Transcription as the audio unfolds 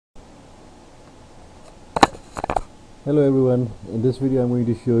Hello everyone, in this video I'm going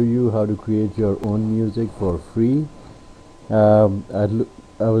to show you how to create your own music for free. I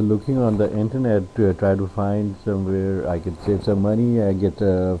was looking on the internet to try to find somewhere I could save some money. I get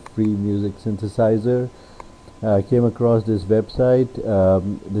a free music synthesizer. I came across this website.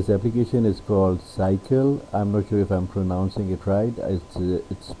 This application is called Psycle. I'm not sure if I'm pronouncing it right.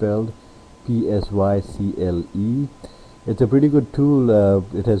 It's spelled Psycle. It's a pretty good tool.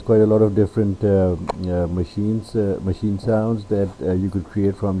 It has quite a lot of different machine sounds that you could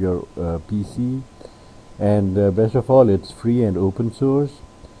create from your PC, and best of all, it's free and open source.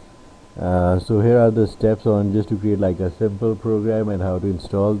 So here are the steps on just to create like a simple program and how to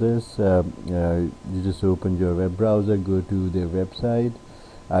install this. You just open your web browser, go to their website.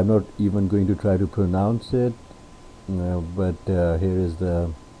 I'm not even going to try to pronounce it, but here is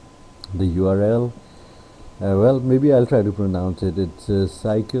the URL. Well, maybe I'll try to pronounce it. It's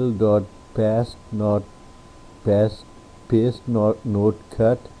cycle.past not past paste not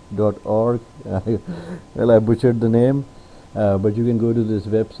notecut.org. Well, I butchered the name, but you can go to this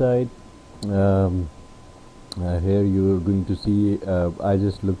website. Here you're going to see. I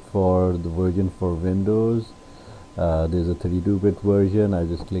just looked for the version for Windows. There's a 32-bit version. I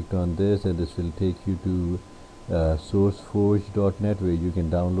just clicked on this, and this will take you to sourceforge.net, where you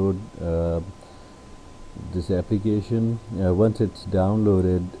can download this application. Once it's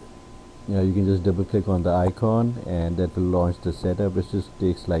downloaded, you can just double click on the icon and that will launch the setup. It just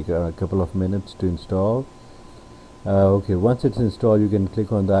takes like a couple of minutes to install. Okay, once it's installed, you can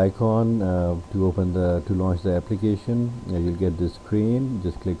click on the icon to launch the application. You'll get this screen.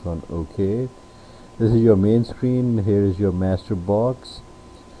 Just click on OK. This is your main screen. Here is your master box.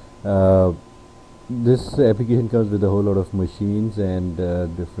 This application comes with a whole lot of machines and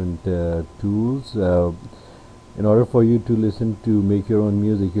different tools. In order for you to make your own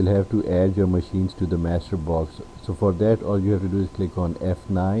music, you'll have to add your machines to the master box. So for that, all you have to do is click on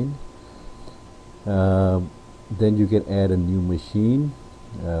F9. Then you can add a new machine.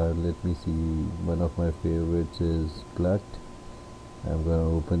 Let me see, one of my favorites is Plucked. I'm going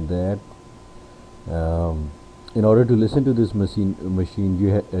to open that. In order to listen to this machine,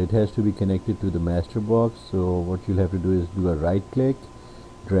 it has to be connected to the master box. So what you'll have to do is do a right click,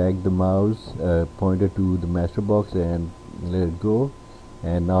 drag the mouse pointer to the master box and let it go,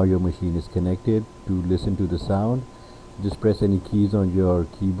 and now your machine is connected to listen to the sound. Just press any keys on your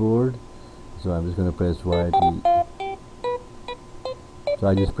keyboard. So I'm just going to press YT. So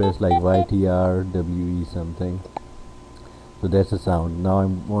I just press like YTRWE something. So that's the sound. Now I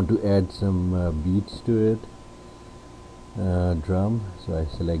want to add some beats to it. Drum, so I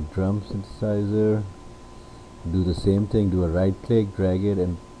select drum synthesizer, do the same thing, do a right click, drag it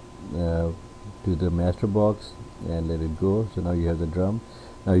and to the master box and let it go. So now you have the drum.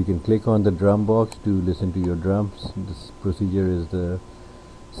 Now you can click on the drum box to listen to your drums. This procedure is the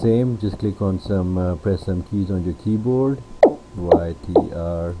same. Just click on press some keys on your keyboard,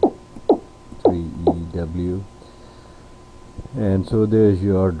 YTR3EW, and so there's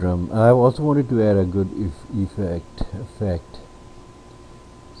your drum. I also wanted to add a good effect.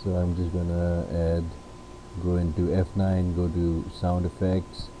 So I'm just gonna go into F9, go to sound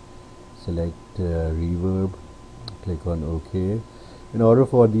effects, select reverb, click on OK. In order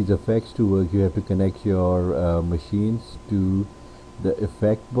for these effects to work, you have to connect your machines to the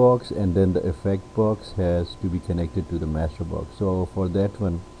effect box, and then the effect box has to be connected to the master box. So for that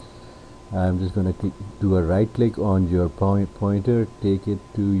one, I'm just going to do a right click on your pointer, take it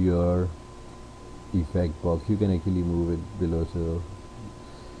to your effect box. You can actually move it below, so,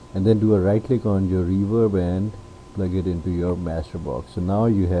 and then do a right click on your reverb and plug it into your master box. So now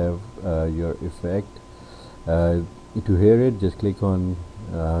you have your effect. To hear it, just click on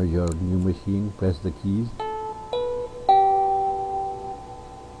your new machine, press the keys.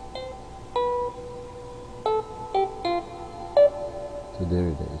 So there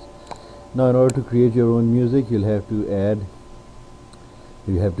it is. Now in order to create your own music, you have to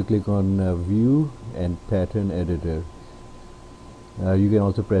click on view and pattern editor. You can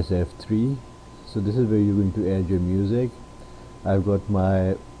also press F3. So this is where you're going to add your music. I've got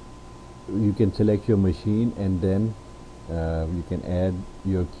you can select your machine and then you can add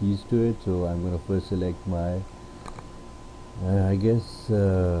your keys to it. So I'm going to first select my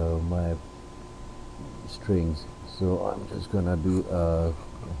my strings. So I'm just gonna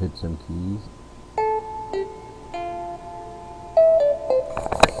hit some keys.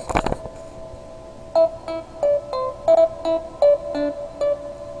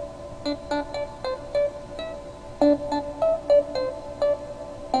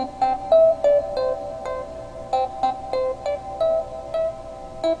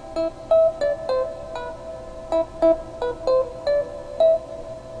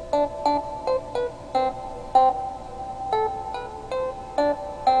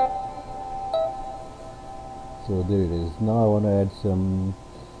 now I want to add some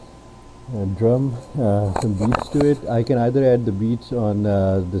some beats to it. I can either add the beats on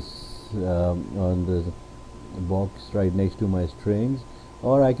on the box right next to my strings,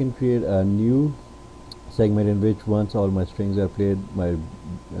 or I can create a new segment in which once all my strings are played, my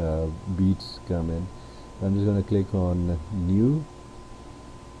beats come in. So I'm just going to click on new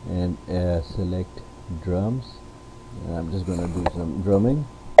and select drums, and I'm just going to do some drumming.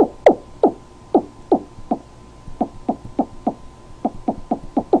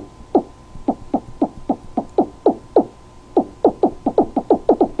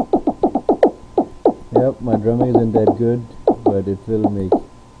 Yep, my drumming isn't that good, but it will make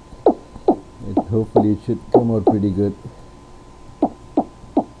it, hopefully it should come out pretty good.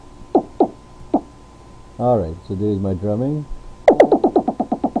 Alright, so there's my drumming.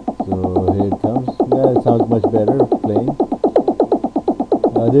 So here it comes. Yeah, it sounds much better playing.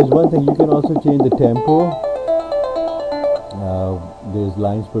 There's one thing, you can also change the tempo. There's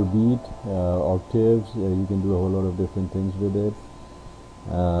lines per beat, octaves. You can do a whole lot of different things with it.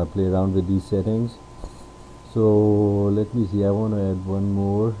 Play around with these settings. So let me see, I want to add one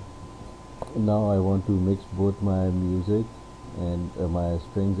more. Now I want to mix both my music and my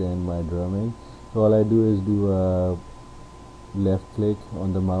strings and my drumming. So all I do is do a left click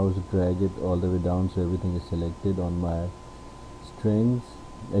on the mouse, drag it all the way down so everything is selected on my strings,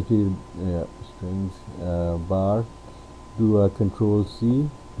 actually strings bar. Do a Control C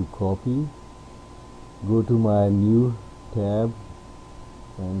to copy, go to my new tab.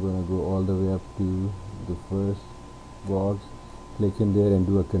 I'm going to go all the way up to the first box, click in there and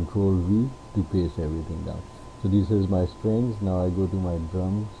do a Control V to paste everything down. So this is my strings. Now I go to my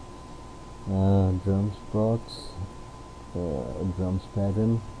drums box, drums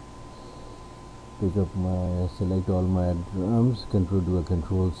pattern, pick up my, select all my drums, do a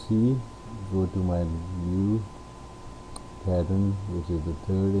Control C, go to my new pattern, which is the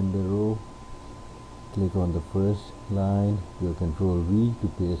third in the row, click on the first line, do a Control V to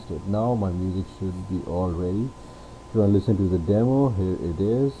paste it. Now my music should be all ready. If you want to listen to the demo, here it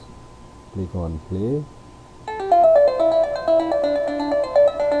is. Click on play.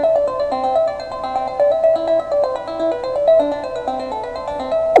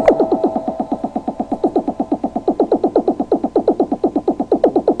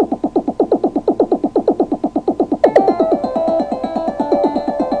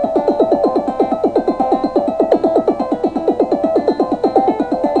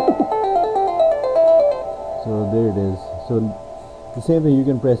 So there it is. So the same thing, you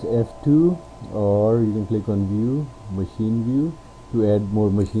can press F2 or you can click on view, machine view, to add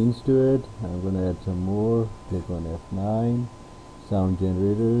more machines to it. I'm going to add some more. Click on F9, sound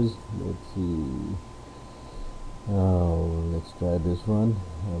generators. Let's see. Oh, let's try this one.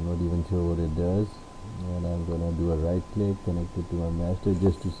 I'm not even sure what it does. And I'm going to do a right click, connect it to my master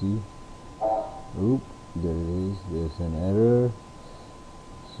just to see. Oop, there it is. There's an error.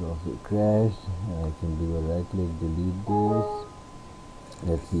 Software crashed. I can do a right click, delete this.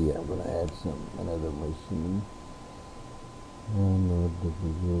 Let's see, I'm gonna add another machine. Load the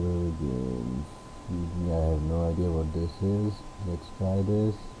computer again. I have no idea what this is. Let's try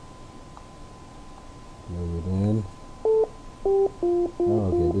this. Plug it in. Oh,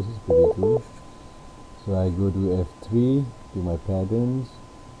 okay, this is pretty cool. So I go to F3 to my patterns.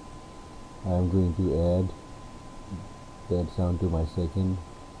 I'm going to add that sound to my second.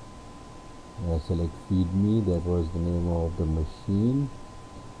 Select feed me, that was the name of the machine,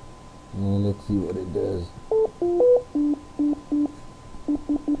 and let's see what it does.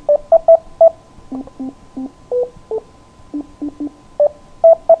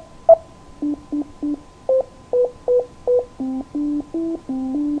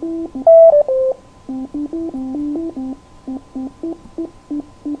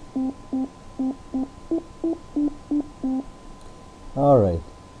 Alright,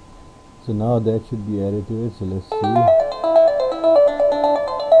 so now that should be added to it, so let's see.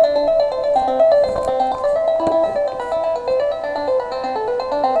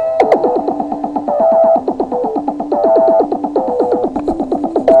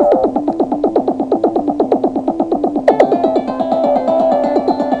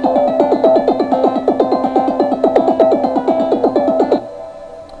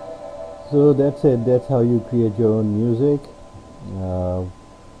 So that's it, that's how you create your own music.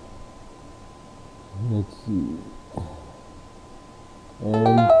 Let's see,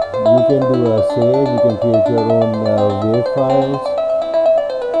 and you can do a save, you can create your own wave files.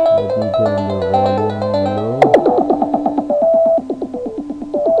 Let me turn the volume low.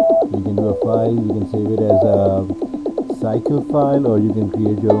 You can do a file, you can save it as a Psycle file, or you can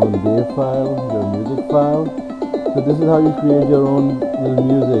create your own wave file, your music file. So this is how you create your own little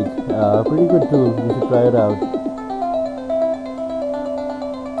music. Pretty good tool. You should try it out.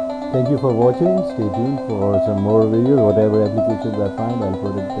 Thank you for watching. Stay tuned for some more videos. Whatever applications I find, I'll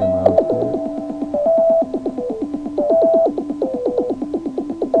put them out there.